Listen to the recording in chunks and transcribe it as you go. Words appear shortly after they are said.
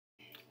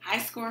Hi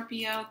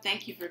Scorpio,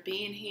 thank you for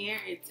being here.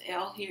 It's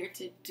Elle here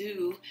to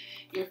do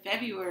your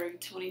February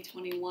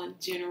 2021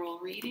 general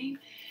reading.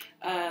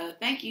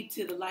 Thank you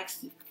to the likes,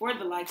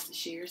 the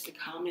shares, the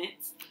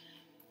comments,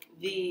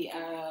 the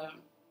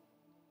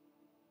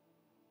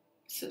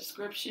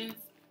subscriptions.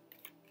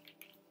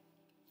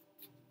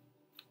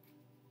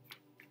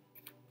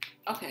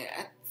 Okay,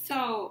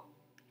 so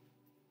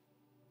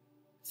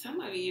some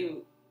of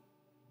you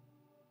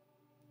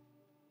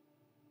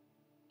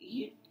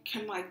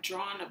can like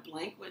draw in a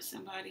blank with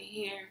somebody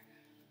here.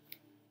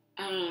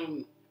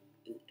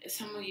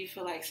 Some of you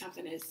feel like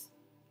something is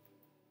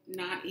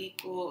not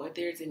equal or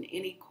there's an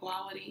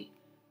inequality.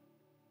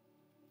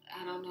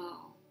 I don't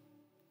know.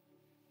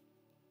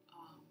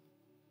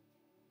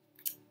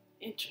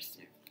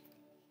 Interesting.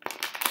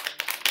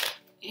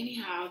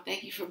 Anyhow,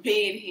 thank you for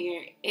being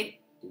here.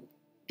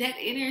 That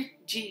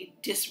energy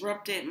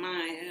disrupted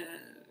my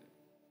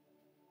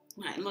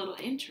my little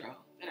intro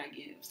that I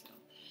give. So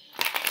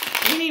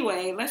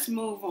anyway, let's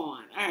move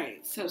on. All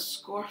right, so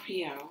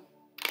Scorpio.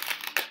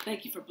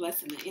 Thank you for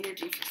blessing the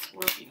energy for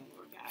Scorpio,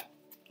 Lord God.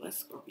 Bless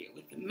Scorpio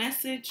with the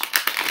message.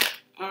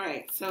 All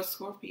right, so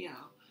Scorpio.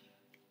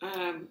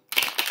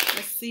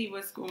 Let's see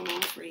what's going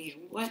on for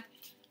you. What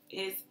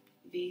is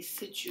the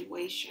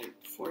situation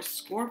for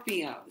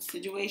Scorpio? The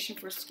situation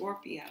for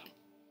Scorpio.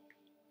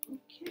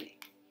 Okay.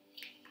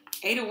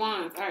 8 of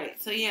Wands. All right.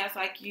 So, yeah, it's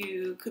like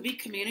you could be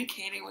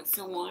communicating with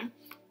someone.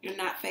 You're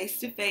not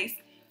face-to-face.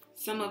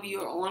 Some of you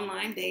are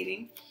online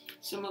dating.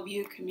 Some of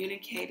you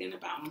communicating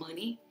about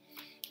money.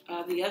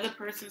 The other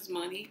person's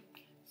money.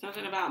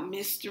 Something about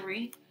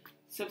mystery.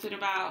 Something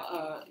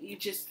about you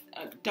just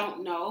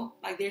don't know.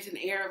 Like there's an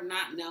air of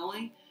not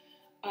knowing.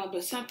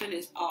 But something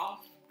is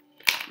off.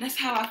 That's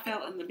how I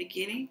felt in the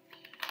beginning.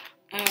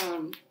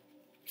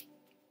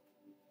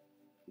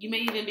 You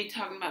may even be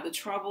talking about the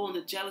trouble and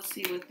the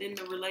jealousy within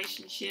the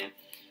relationship,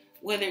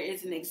 whether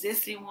it's an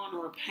existing one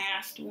or a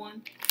past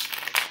one.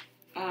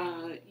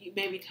 You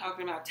may be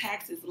talking about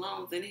taxes,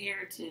 loans,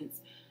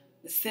 inheritance,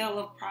 the sale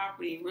of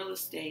property, real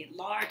estate,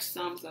 large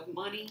sums of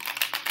money.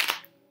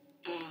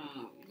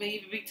 You may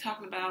even be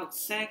talking about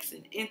sex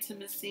and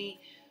intimacy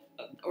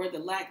or the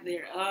lack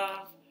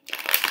thereof.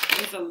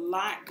 There's a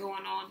lot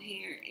going on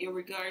here in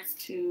regards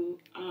to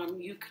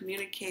you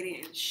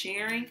communicating and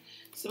sharing.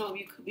 Some of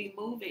you could be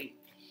moving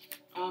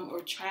or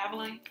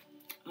traveling,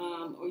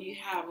 or you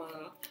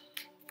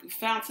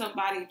found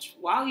somebody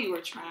while you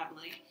were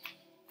traveling.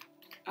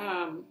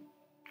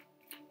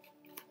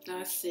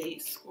 Let's see,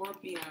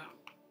 Scorpio.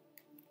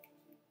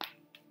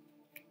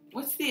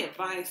 What's the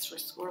advice for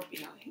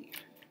Scorpio here?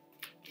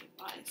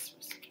 Advice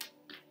for Scorpio.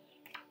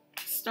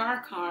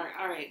 Star card.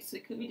 All right, so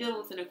it could be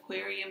dealing with an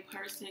Aquarian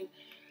person.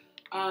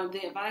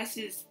 The advice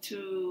is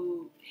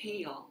to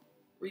heal,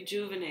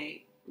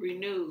 rejuvenate,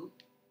 renew,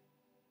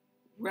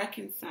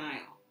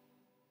 reconcile.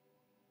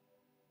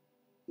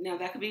 Now,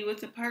 that could be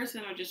with the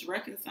person or just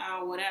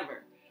reconcile,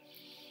 whatever.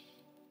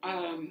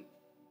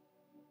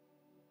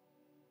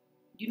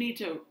 You need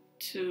to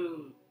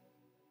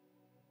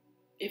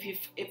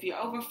if you're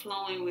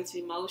overflowing with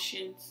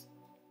emotions,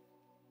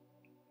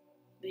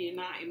 then you're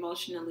not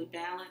emotionally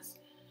balanced.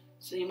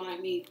 So you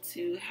might need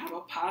to have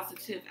a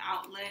positive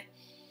outlet.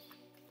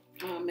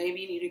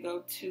 Maybe you need to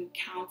go to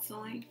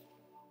counseling.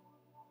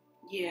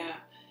 Yeah,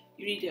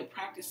 you need to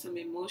practice some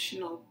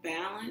emotional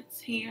balance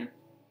here.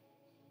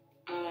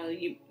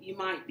 You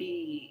might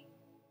be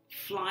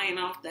flying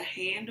off the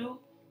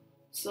handle,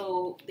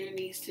 so there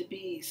needs to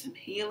be some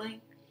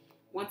healing.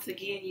 Once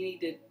again, you need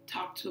to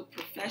talk to a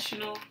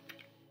professional.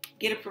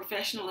 Get a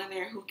professional in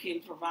there who can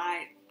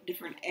provide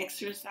different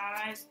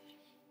exercise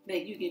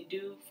that you can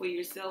do for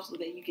yourself so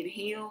that you can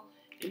heal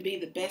and be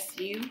the best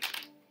you.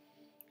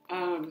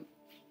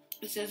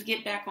 It says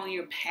get back on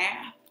your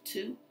path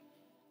too.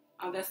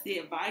 That's the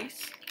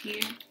advice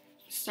here.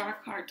 The Star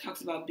card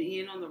talks about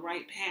being on the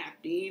right path,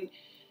 being,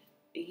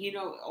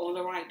 on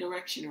the right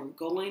direction or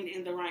going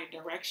in the right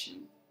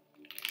direction.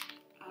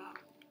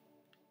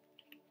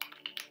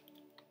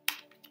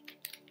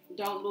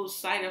 Don't lose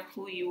sight of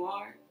who you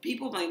are.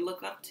 People might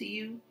look up to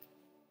you.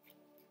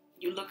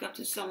 You look up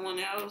to someone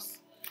else.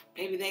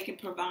 Maybe they can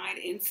provide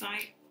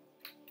insight.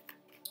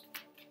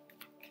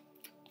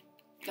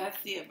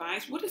 That's the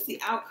advice. What is the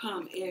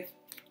outcome if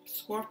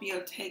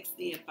Scorpio takes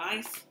the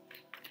advice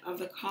of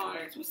the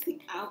cards? What's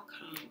the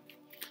outcome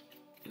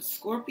if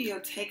Scorpio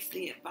takes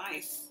the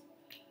advice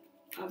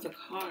of the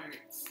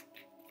cards?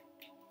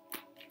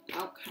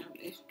 Outcome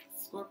if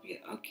Scorpio...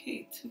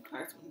 Okay, 2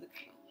 cards from the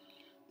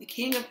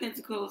King of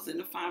Pentacles and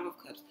the 5 of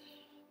Cups.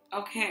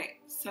 Okay,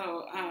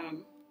 so...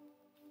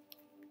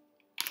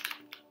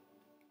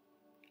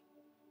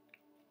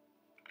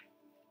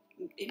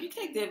 if you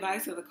take the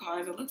advice of the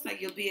cards, it looks like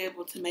you'll be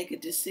able to make a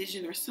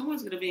decision, or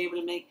someone's going to be able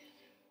to make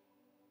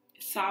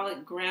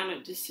solid,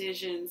 grounded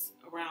decisions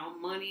around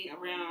money,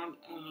 around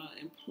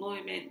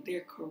employment,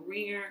 their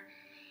career,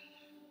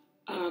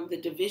 the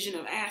division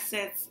of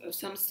assets of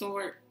some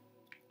sort.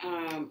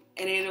 And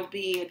it'll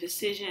be a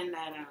decision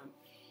that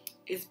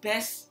is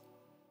best,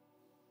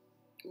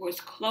 or is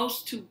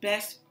close to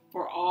best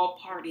for all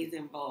parties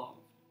involved.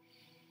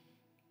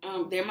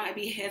 There might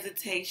be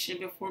hesitation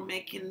before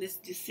making this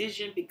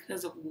decision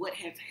because of what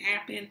has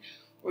happened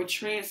or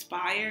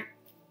transpired,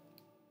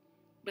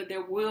 but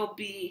there will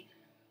be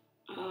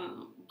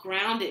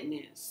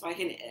groundedness, like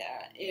an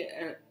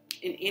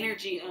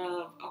energy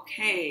of,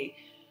 okay,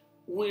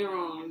 we're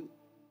on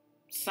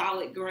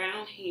solid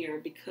ground here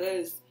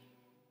because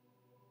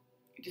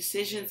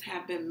decisions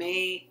have been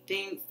made,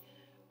 things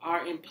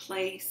are in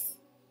place.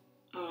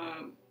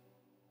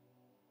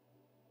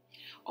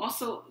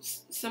 Also,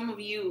 some of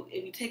you,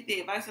 if you take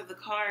the advice of the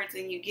cards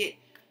and you get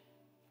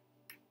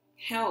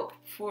help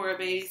for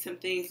maybe some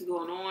things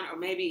going on or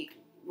maybe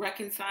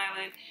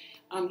reconciling,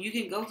 you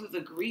can go through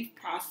the grief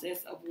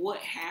process of what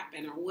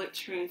happened or what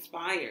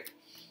transpired.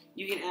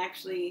 You can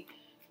actually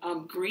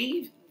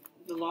grieve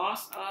the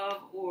loss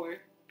of, or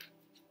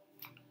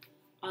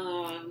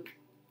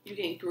you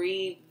can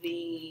grieve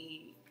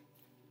the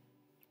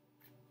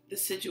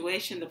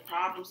situation, the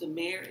problems, the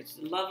marriage,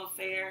 the love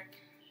affair.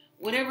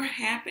 Whatever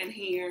happened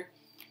here,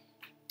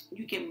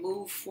 you can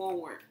move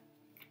forward.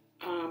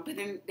 But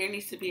then there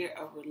needs to be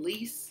a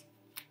release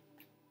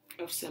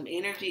of some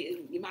energy.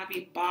 You might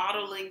be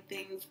bottling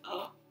things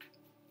up,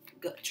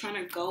 trying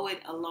to go it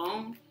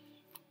alone.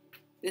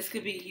 This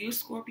could be you,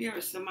 Scorpio,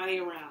 or somebody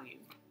around you.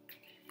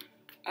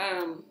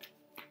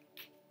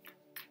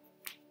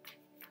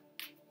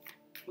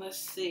 Let's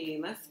see.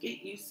 Let's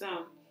get you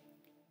some.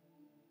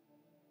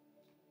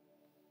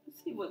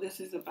 Let's see what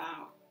this is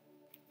about.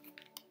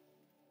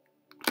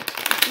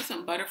 There's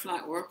some butterfly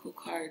oracle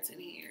cards in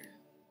here.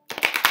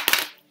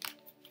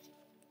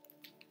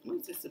 What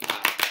is this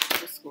about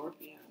for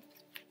Scorpio?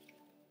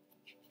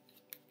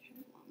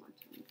 Okay, one more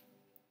time.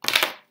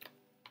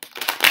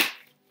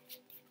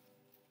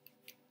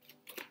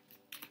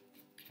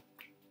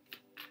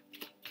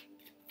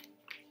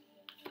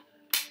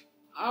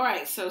 All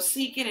right, so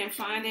seeking and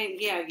finding,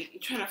 yeah,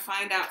 you're trying to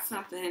find out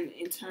something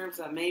in terms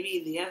of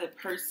maybe the other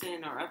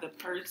person or other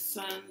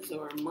persons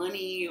or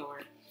money,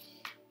 or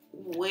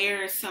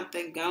where is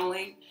something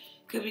going.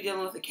 Could be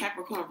dealing with a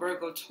Capricorn,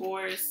 Virgo,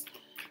 Taurus.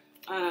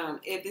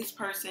 If this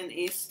person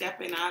is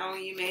stepping out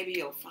on you, maybe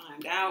you'll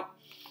find out.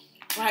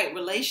 Right,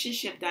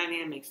 relationship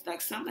dynamics.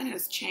 Like something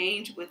has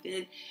changed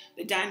within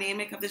the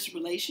dynamic of this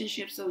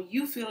relationship. So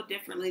you feel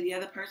differently. The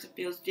other person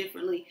feels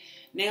differently.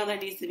 Now there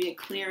needs to be a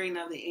clearing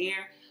of the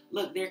air.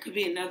 Look, there could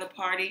be another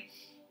party,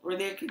 or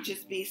there could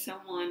just be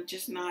someone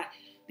just not,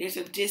 there's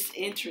a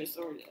disinterest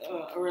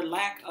or a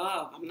lack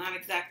of. I'm not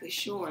exactly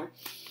sure.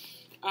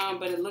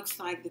 But it looks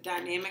like the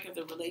dynamic of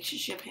the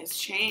relationship has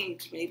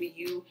changed. Maybe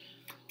you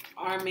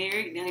are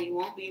married, now you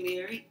won't be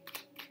married.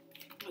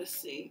 Let's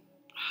see.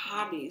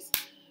 Hobbies.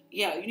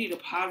 Yeah, you need a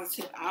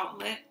positive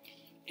outlet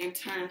in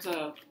terms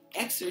of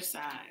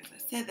exercise. I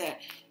said that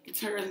in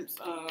terms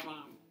of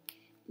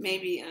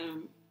maybe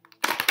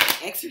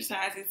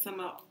exercising some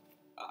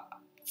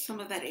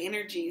of that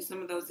energy,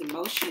 some of those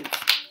emotions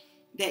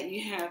that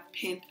you have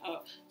pent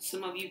up.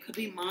 Some of you could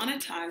be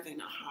monetizing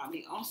a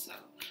hobby also.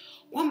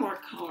 One more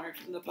card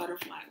from the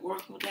Butterfly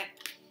Oracle deck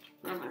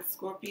for my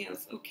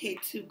Scorpios. Okay,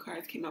 2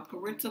 cards came up.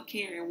 Parental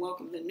care and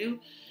welcome the new.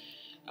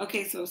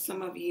 Okay, so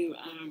some of you,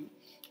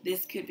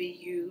 this could be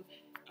you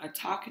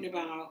talking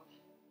about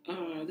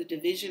the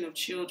division of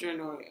children,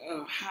 or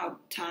how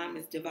time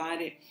is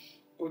divided,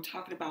 or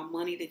talking about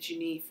money that you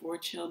need for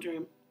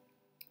children,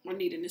 or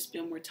needing to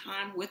spend more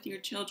time with your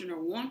children, or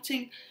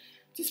wanting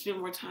to spend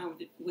more time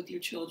with your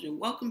children.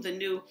 Welcome the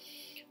new.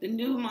 The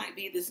new might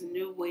be this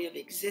new way of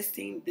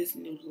existing, this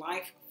new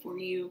life for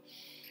you.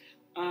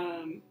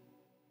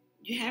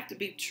 You have to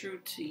be true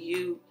to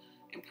you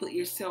and put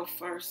yourself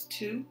first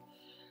too.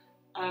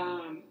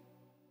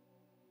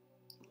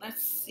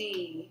 Let's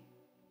see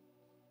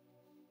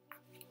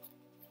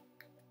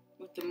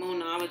what the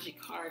Moonology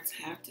cards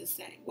have to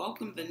say.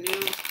 Welcome the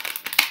new.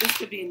 This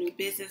could be a new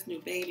business,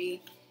 new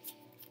baby,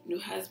 new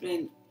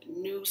husband,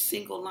 new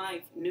single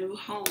life, new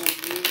home,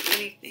 new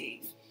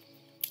anything.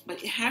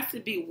 But it has to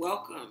be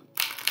welcome,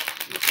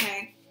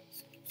 okay?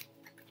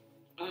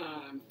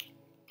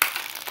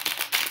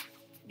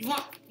 You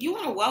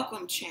want to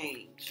welcome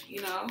change,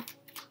 you know?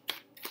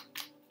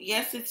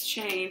 Yes, it's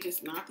change.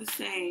 It's not the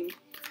same.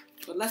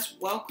 But let's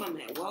welcome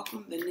it.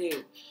 Welcome the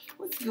new.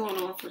 What's going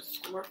on for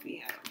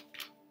Scorpio?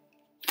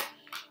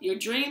 Your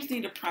dreams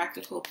need a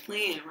practical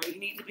plan, right? You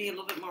need to be a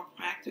little bit more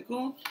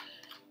practical.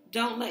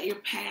 Don't let your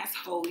past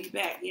hold you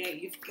back. Yeah,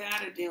 you've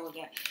got to deal with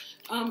that.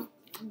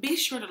 Be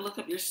sure to look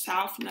up your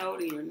South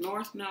Node or your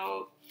North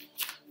Node.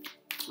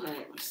 All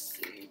right, let's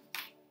see.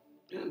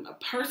 A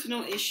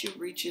personal issue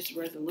reaches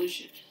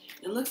resolution.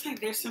 It looks like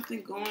there's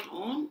something going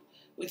on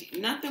with you.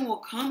 Nothing will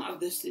come of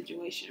this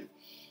situation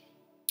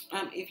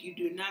if you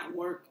do not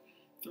work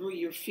through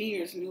your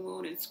fears. New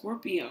Moon in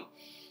Scorpio.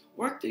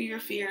 Work through your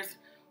fears,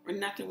 or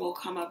nothing will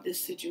come of this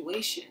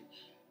situation.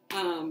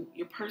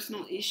 Your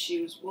personal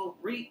issues will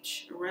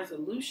reach a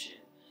resolution.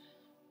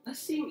 Let's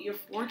see what your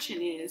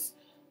fortune is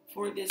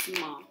for this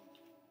month.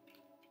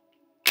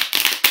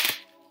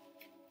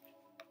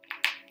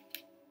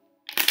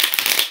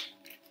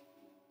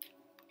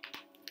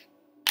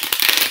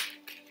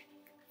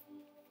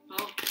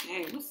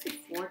 Okay, what's the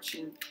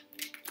fortune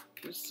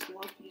for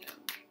Scorpio?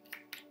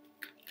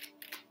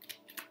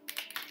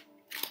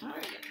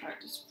 Alright, that card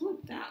just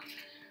flipped out.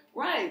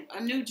 Right,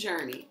 a new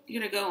journey.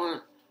 You're gonna go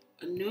on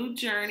a new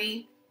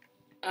journey.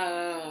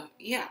 Yeah.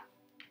 You're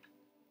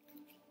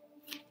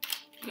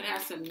gonna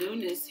have some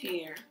newness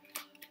here.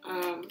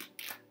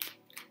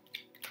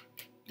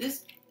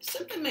 This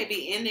something may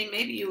be ending.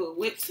 Maybe you were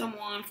with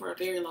someone for a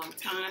very long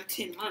time,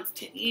 10 months,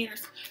 10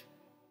 years.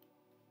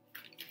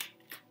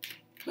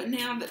 But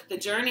now the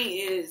journey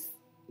is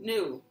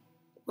new.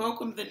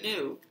 Welcome the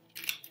new.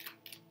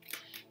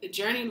 The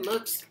journey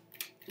looks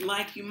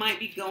like you might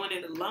be going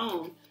it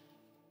alone.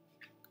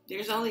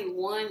 There's only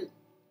one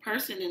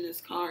person in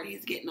this card.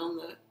 He's getting on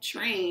the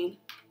train,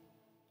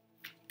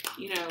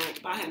 you know,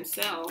 by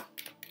himself.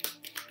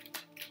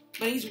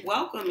 But he's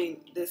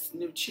welcoming this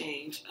new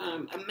change.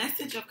 A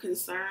message of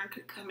concern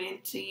could come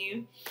into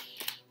you.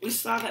 We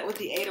saw that with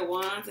the Eight of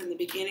Wands in the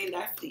beginning.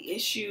 That's the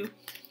issue.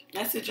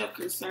 Message of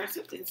concern.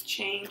 Something's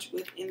changed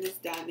within this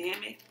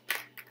dynamic.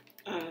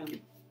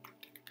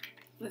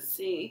 Let's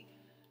see.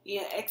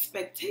 Yeah,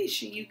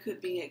 expectation. You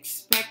could be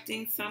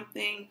expecting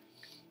something,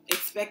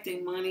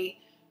 expecting money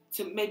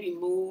to maybe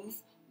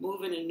move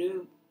in a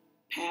new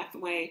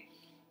pathway.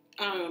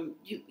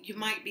 You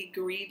might be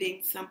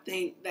grieving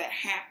something that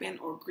happened,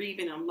 or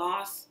grieving a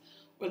loss,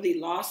 or the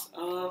loss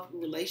of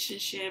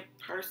relationship,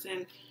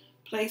 person,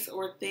 place,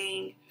 or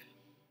thing.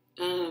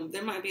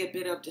 There might be a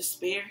bit of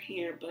despair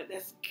here, but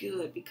that's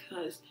good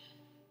because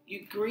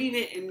you grieve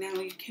it and now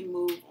you can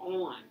move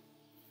on.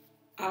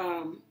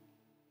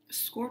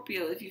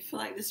 Scorpio, if you feel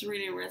like this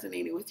reading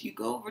resonated with you,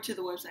 go over to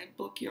the website,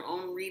 book your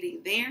own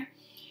reading there.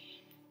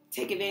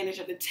 Take advantage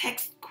of the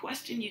text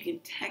question. You can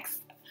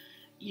text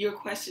your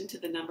question to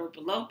the number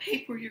below.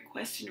 Pay for your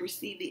question,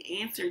 receive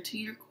the answer to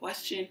your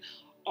question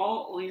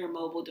all on your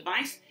mobile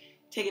device.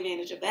 Take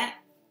advantage of that.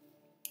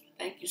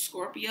 Thank you,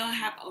 Scorpio.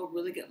 Have a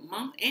really good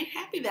month and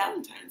happy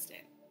Valentine's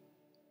Day.